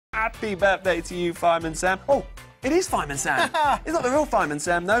Happy birthday to you, Fireman Sam. Oh, it is Fireman Sam. It's not the real Fireman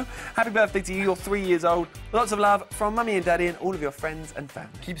Sam, though. Happy birthday to you. You're 3 years old. Lots of love from Mummy and Daddy and all of your friends and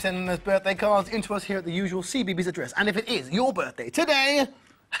family. Keep sending those birthday cards into us here at the usual CBeebies address. And if it is your birthday today,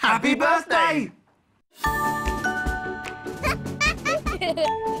 happy birthday! Charlie!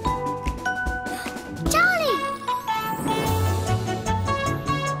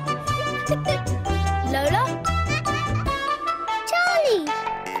 Lola? Charlie!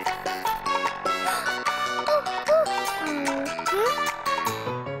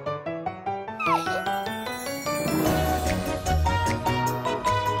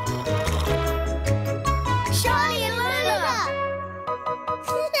 Charlie and Lola!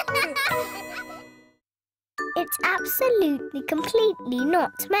 It's absolutely, completely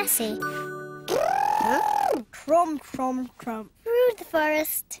not messy. Crump, crump, crump. Through the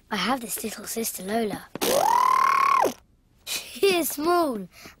forest. I have this little sister, Lola. She is small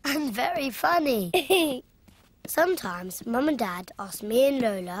and very funny. Sometimes Mum and Dad ask me and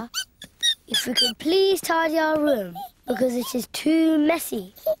Lola if we could please tidy our room because it is too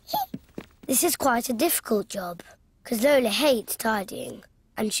messy. This is quite a difficult job because Lola hates tidying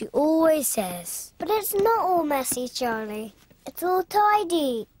and she always says, But it's not all messy, Charlie. It's all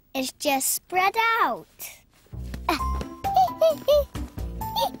tidy. It's just spread out.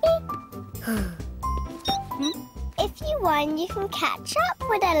 If you want, you can catch up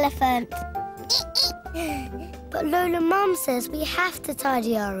with Elephant. But Lola, Mum says we have to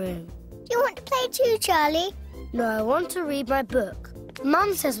tidy our room. Do you want to play too, Charlie? No, I want to read my book.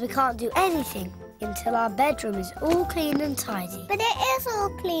 Mum says we can't do anything until our bedroom is all clean and tidy. But it is all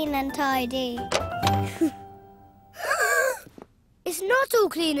clean and tidy. It's not all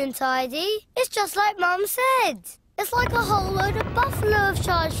clean and tidy. It's just like Mum said. It's like a whole load of buffalo have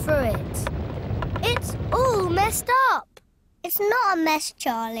charged for it. It's all messed up. It's not a mess,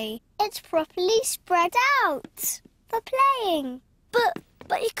 Charlie. It's properly spread out for playing. But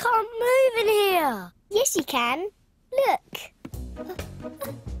you can't move in here. Yes, you can. Look.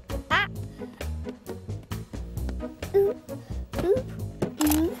 Ah. Ooh, ooh,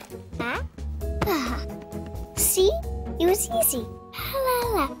 ooh, ah. Ah. See? It was easy. La, la,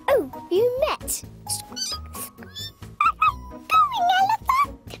 la. Oh, you met. Going,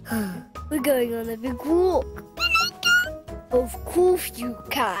 Elephant. We're going on a big walk. Of course you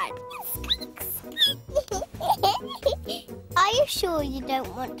can. Are you sure you don't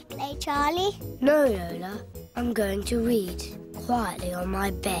want to play, Charlie? No, Lola. I'm going to read quietly on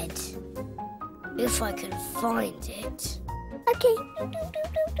my bed. If I can find it. Okay.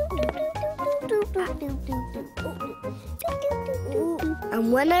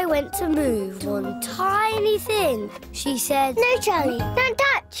 And when I went to move one tiny thing, she said, No, Charlie, don't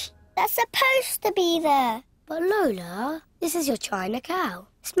touch. That's supposed to be there. But Lola, this is your china cow.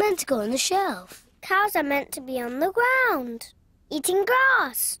 It's meant to go on the shelf. Cows are meant to be on the ground, eating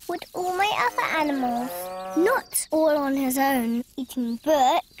grass with all my other animals. Not all on his own, eating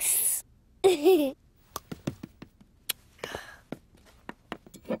books. There!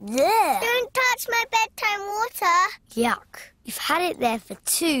 Don't touch my bedtime water. Yuck. You've had it there for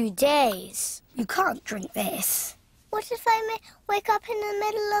 2 days. You can't drink this. What if I wake up in the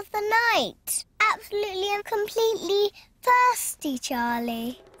middle of the night? Absolutely and completely thirsty,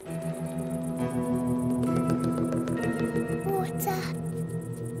 Charlie. Water.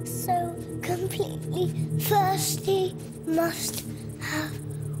 So completely thirsty. Must have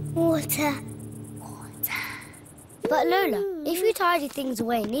water. Water. But Lola, if you tidy things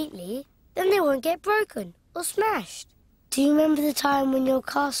away neatly, then they won't get broken or smashed. Do you remember the time when your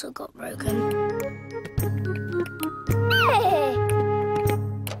castle got broken? Hey!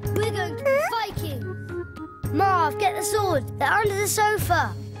 We're going to be Viking! Marv, get the sword! They're under the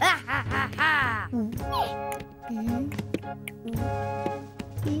sofa! Ha ha ha ha!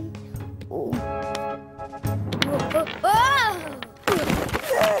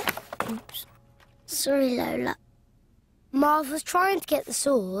 Oops. Sorry, Lola. Marv was trying to get the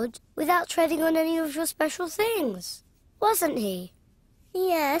sword without treading on any of your special things, wasn't he?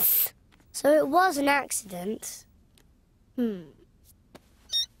 Yes. So it was an accident.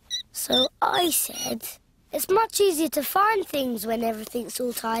 So I said, it's much easier to find things when everything's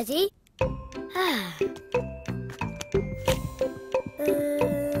all tidy.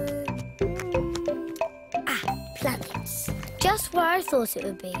 Planets. Just where I thought it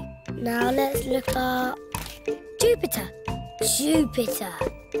would be. Now let's look up Jupiter. Jupiter.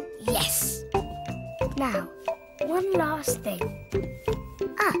 Yes. Now, one last thing.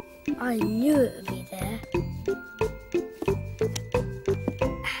 I knew it would be there.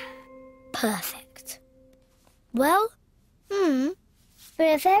 Perfect. Well, But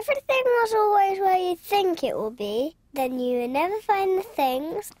if everything was always where you think it will be, then you would never find the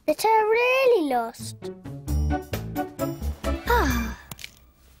things that are really lost. Ah.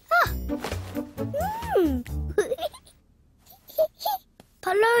 Ah.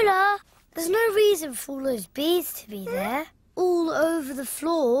 But Lola, there's no reason for all those beads to be there, all over the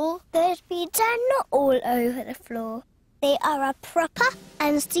floor. Those beads are not all over the floor. They are a proper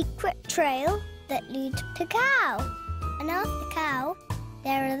and secret trail that leads to cow. And after the cow,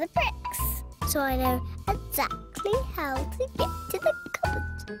 there are the bricks. So I know exactly how to get to the cupboard.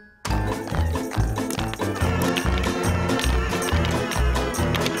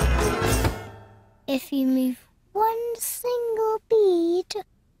 If you move one single bead,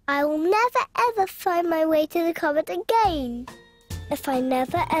 I will never ever find my way to the cupboard again. If I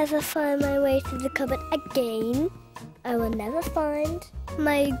never ever find my way to the cupboard again, I will never find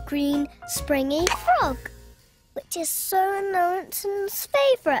my green springy frog, which is Soren Lawrence's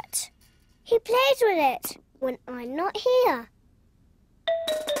favourite. He plays with it when I'm not here.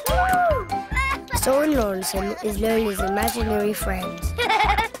 Soren Lawrenson is Lola's imaginary friend.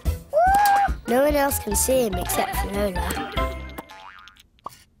 No one else can see him except for Lola.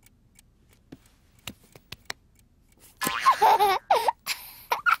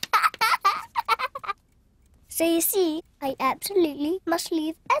 So you see, I absolutely must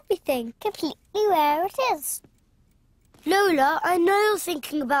leave everything completely where it is. Lola, I know you're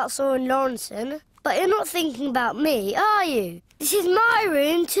thinking about Soren Lawrenson, but you're not thinking about me, are you? This is my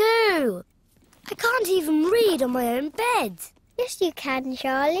room too. I can't even read on my own bed. Yes, you can,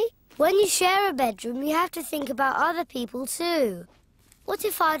 Charlie. When you share a bedroom, you have to think about other people too. What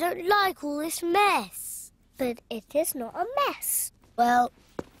if I don't like all this mess? But it is not a mess. Well,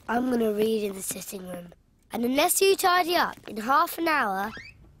 I'm going to read in the sitting room. And unless you tidy up in half an hour,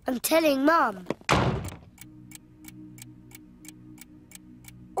 I'm telling Mum.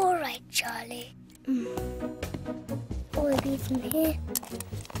 All right, Charlie. All of these in here.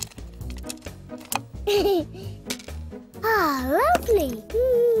 Ah, lovely.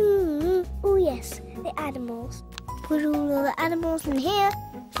 Oh, yes, the animals. Put all of the animals in here.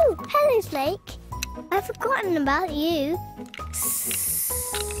 Oh, hello, Snake. I've forgotten about you.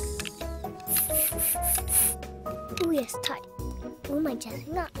 Oh, yes, tight. Oh, my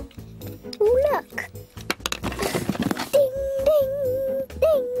jazzing up. Oh, look. Ding, ding,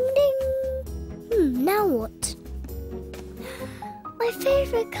 ding, ding. Now what? My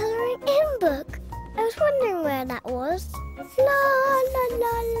favourite colouring in book. I was wondering where that was. La la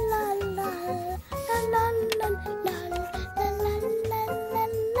la la la la la la la la la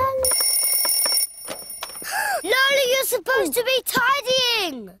la. Lola, you're supposed to be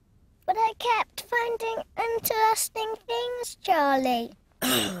tidying! But I kept finding interesting things, Charlie.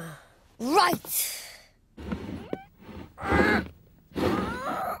 Right.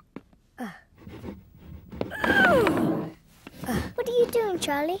 What are you doing,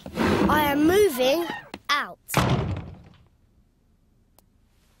 Charlie? I am moving out.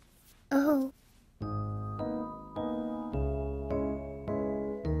 Oh.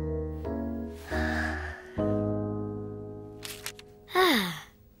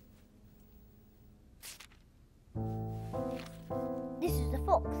 This is the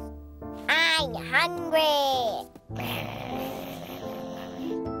fox. I'm hungry.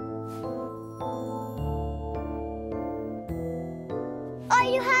 Are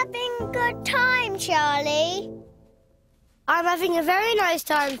you having a good time, Charlie? I'm having a very nice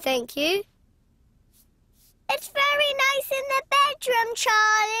time, thank you. It's very nice in the bedroom,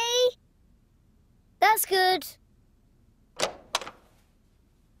 Charlie. That's good.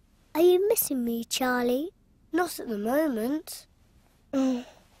 Are you missing me, Charlie? Not at the moment. Oh.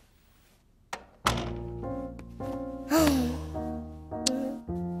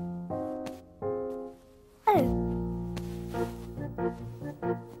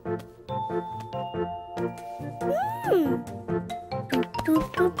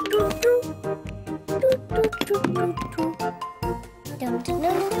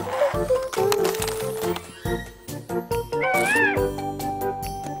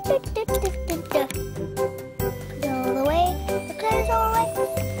 All the way, the clothes all the way.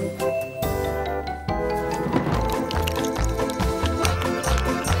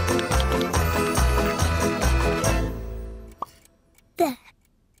 There.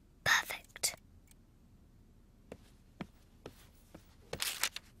 Perfect.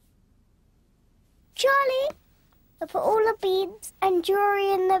 Charlie, I put all the beads and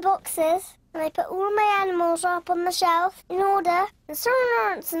jewellery in the boxes, and I put all my animals up on the shelf in order, and Soren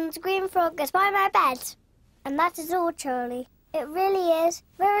Lawrenson's green frog is by my bed. And that is all, Charlie. It really is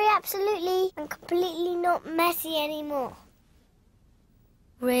very absolutely and completely not messy anymore.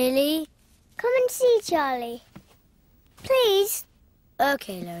 Really? Come and see, Charlie. Please.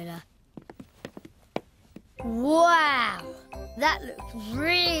 OK, Lola. Wow! That looks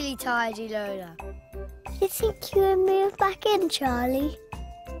really tidy, Lola. You think you will move back in, Charlie?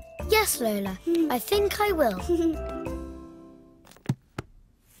 Yes, Lola. I think I will.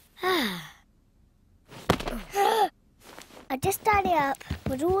 I just tidy up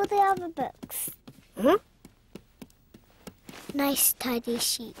with all the other books. Huh? Nice, tidy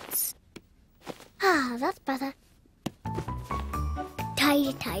sheets. Ah, that's better.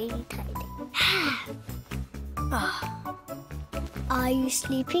 Tidy, tidy, tidy. Are you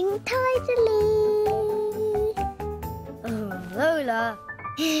sleeping tidily? Oh, Lola.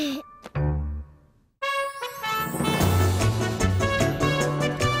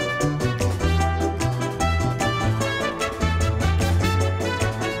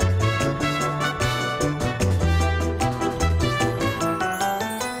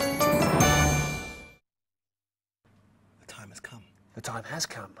 The time has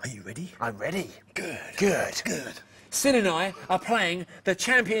come. Are you ready? I'm ready. Good. Good. Good. Sin and I are playing the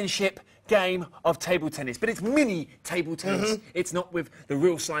championship game of table tennis, but it's mini table tennis. It's not with the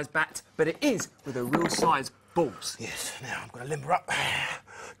real size bat, but it is with the real size balls. Yes, now I'm going to limber up.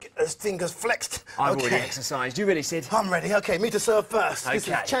 Get those fingers flexed. I've already exercised. You ready, Sid? I'm ready. OK, me to serve first. This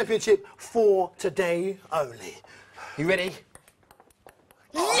is OK. championship for today only. You ready?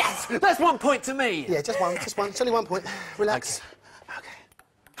 Yes! That's 1 point to me. Yeah, just one. It's only 1 point. Relax. OK.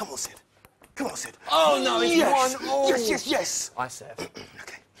 Come on, Sid. Come on, Sid. Oh, no, it's yes. one all. Yes. I serve.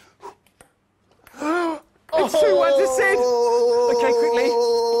 OK. It's 2-1 to Sid. OK, quickly.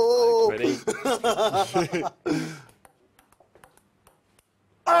 Ready?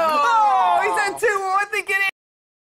 Oh, is that 2-1?